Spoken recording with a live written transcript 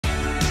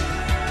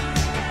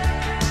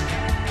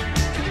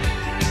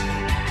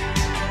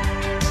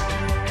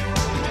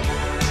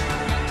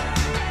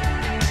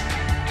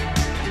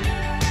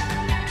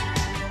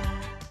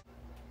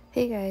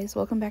Hey guys,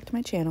 welcome back to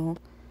my channel.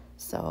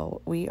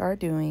 So we are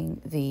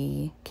doing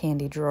the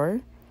candy drawer.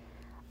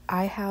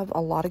 I have a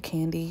lot of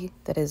candy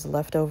that is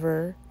left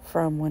over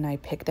from when I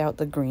picked out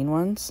the green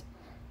ones.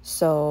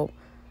 So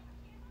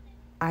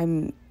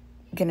I'm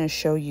gonna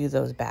show you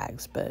those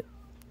bags, but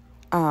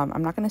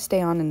I'm not gonna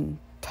stay on and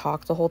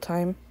talk the whole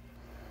time.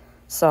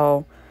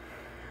 So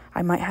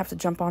I might have to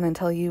jump on and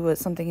tell you what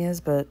something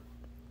is, but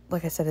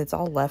like I said, it's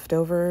all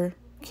leftover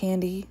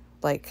candy.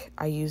 Like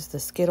I used the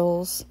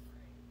Skittles,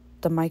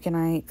 the Mike and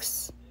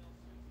Ike's,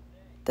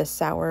 the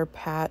Sour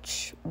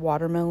Patch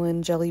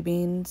watermelon jelly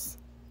beans,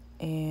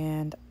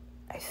 and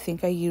I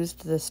think I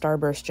used the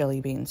Starburst jelly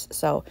beans.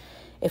 So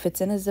if it's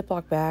in a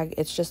Ziploc bag,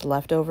 it's just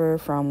leftover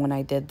from when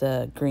I did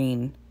the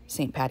green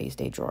St. Patty's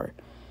Day drawer.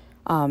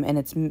 And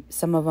it's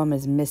some of them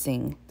is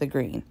missing the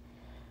green.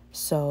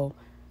 So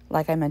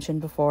like I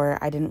mentioned before,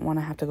 I didn't want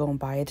to have to go and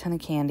buy a ton of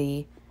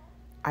candy.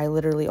 I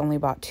literally only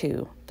bought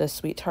two, the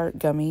Sweet Tart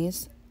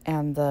gummies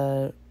and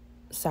the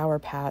Sour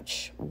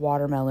Patch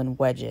watermelon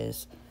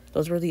wedges.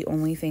 Those were the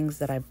only things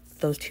that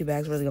those two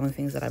bags were the only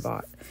things that I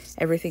bought.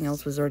 Everything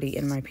else was already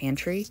in my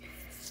pantry.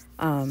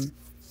 And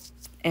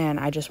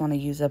I just want to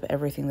use up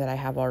everything that I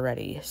have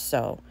already.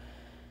 So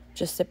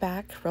just sit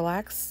back,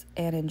 relax,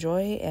 and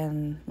enjoy,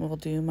 and we'll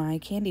do my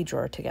candy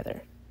drawer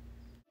together.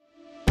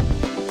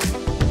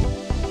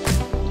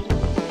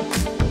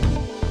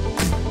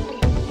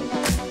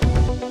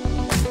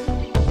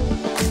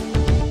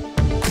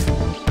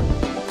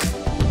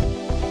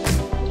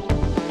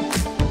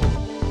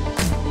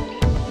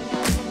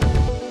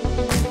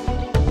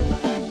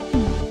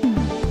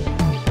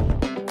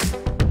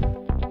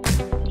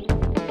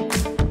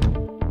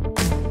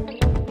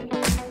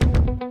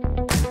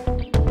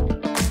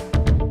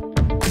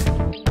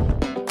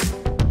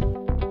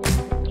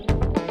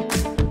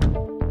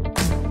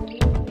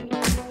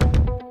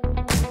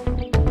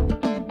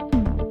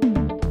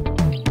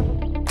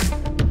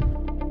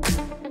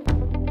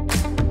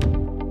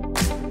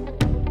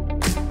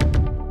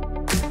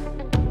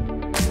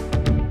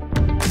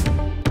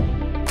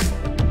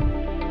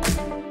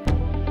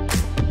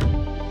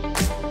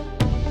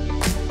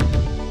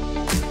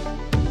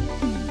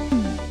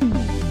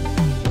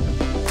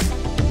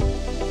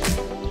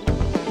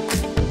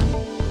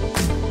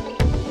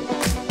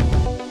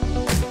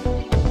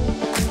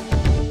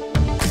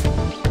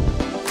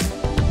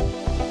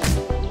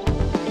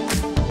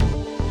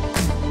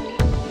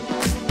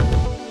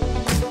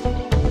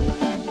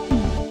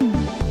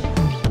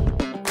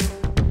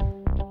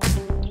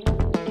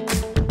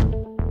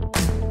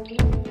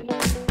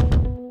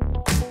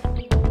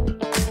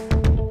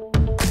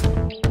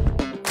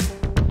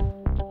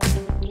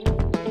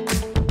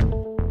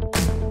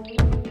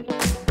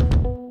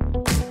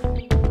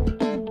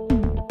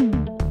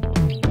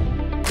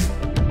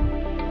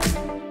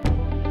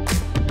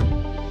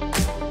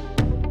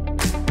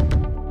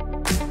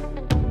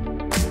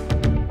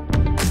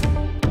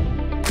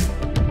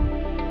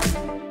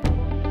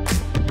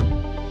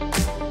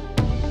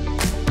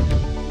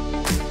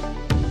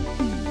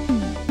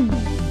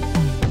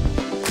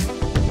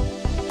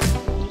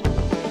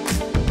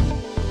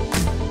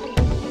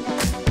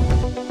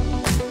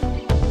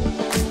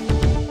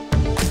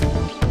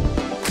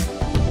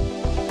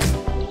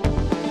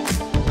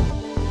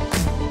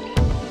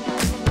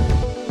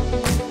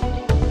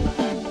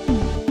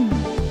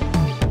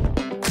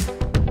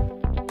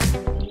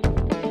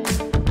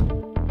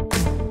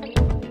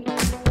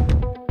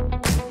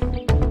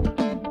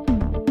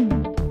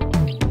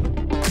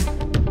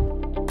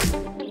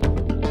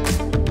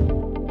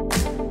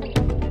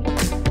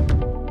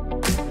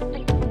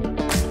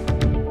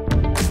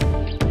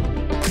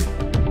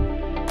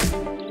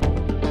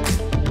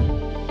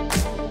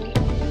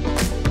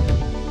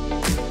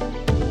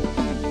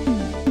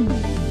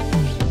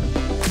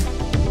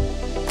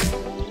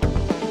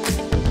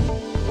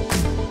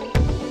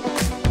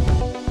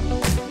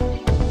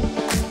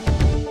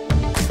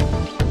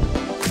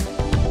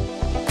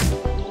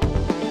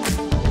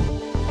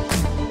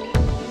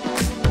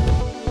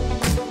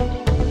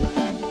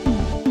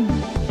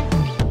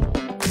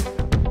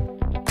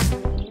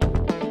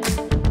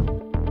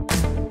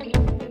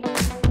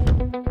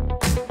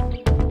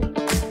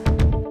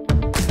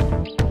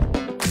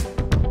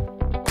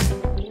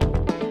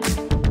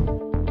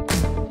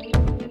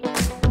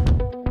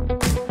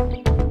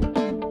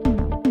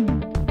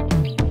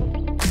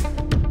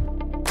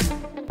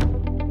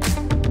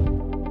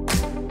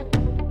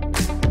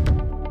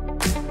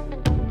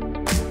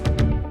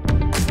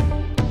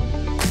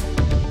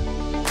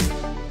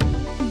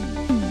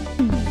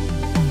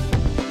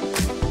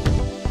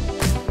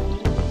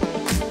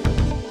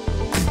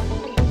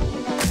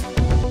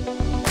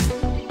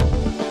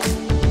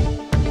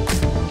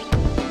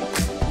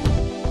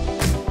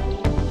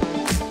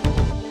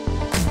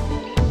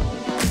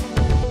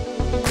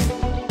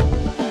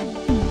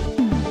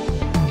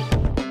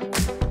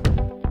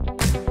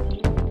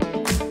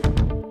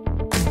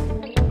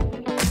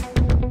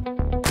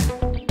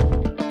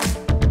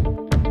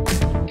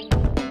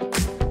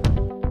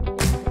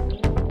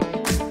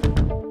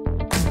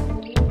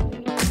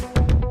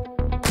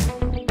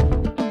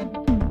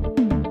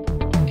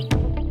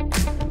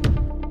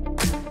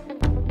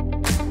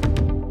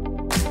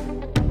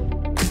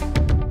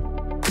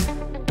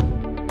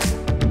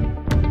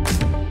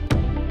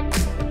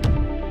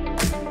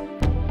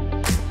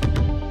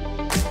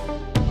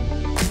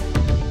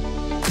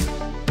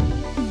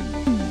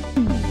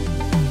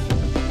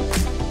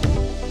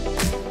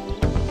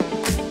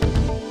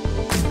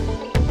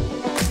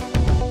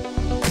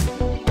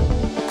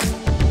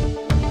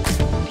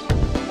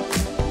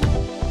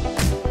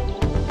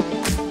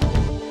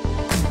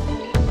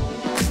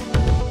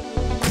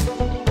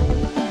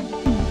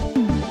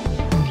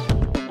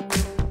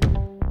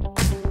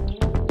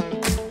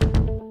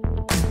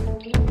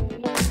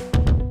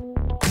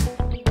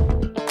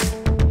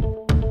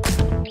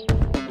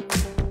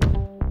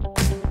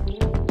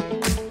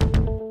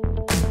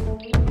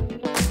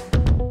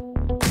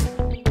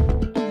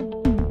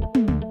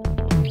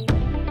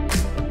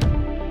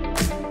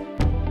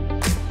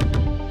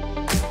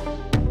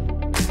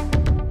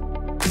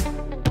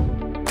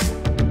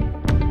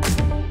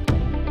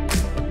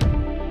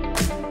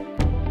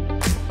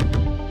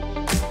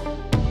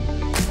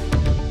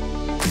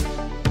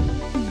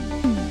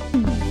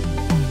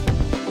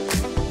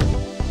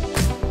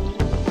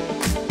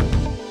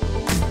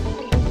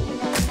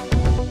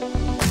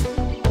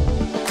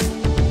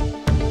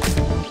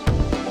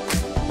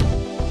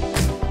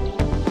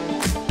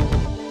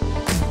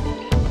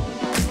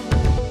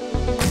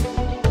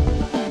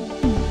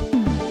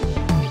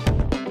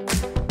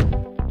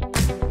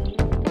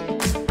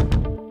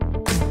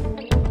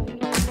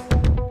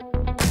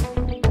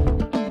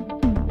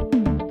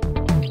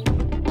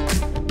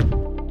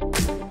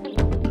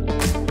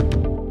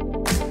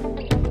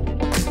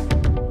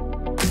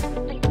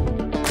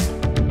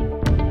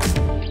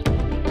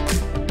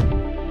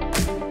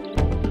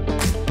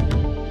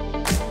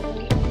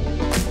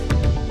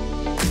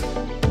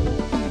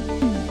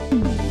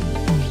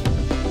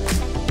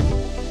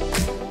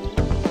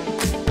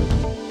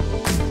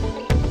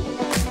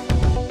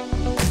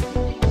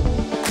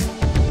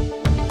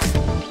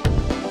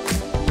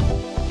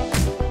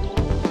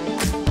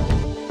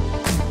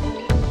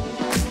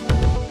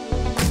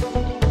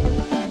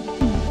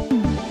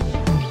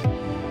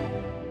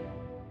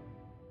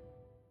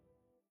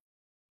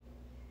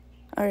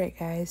 Alright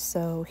guys,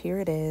 so here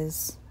it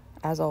is.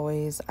 As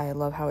always, I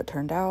love how it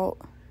turned out.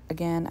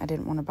 Again, I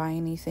didn't want to buy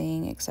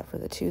anything except for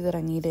the 2 that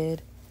I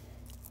needed.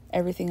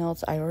 Everything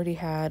else I already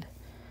had.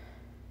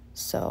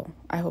 So,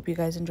 I hope you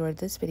guys enjoyed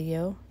this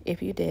video.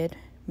 If you did,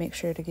 make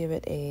sure to give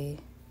it a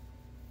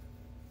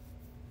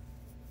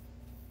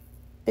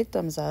big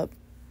thumbs up.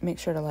 Make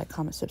sure to like,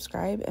 comment,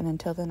 subscribe, and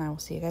until then, I will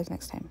see you guys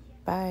next time.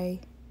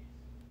 Bye!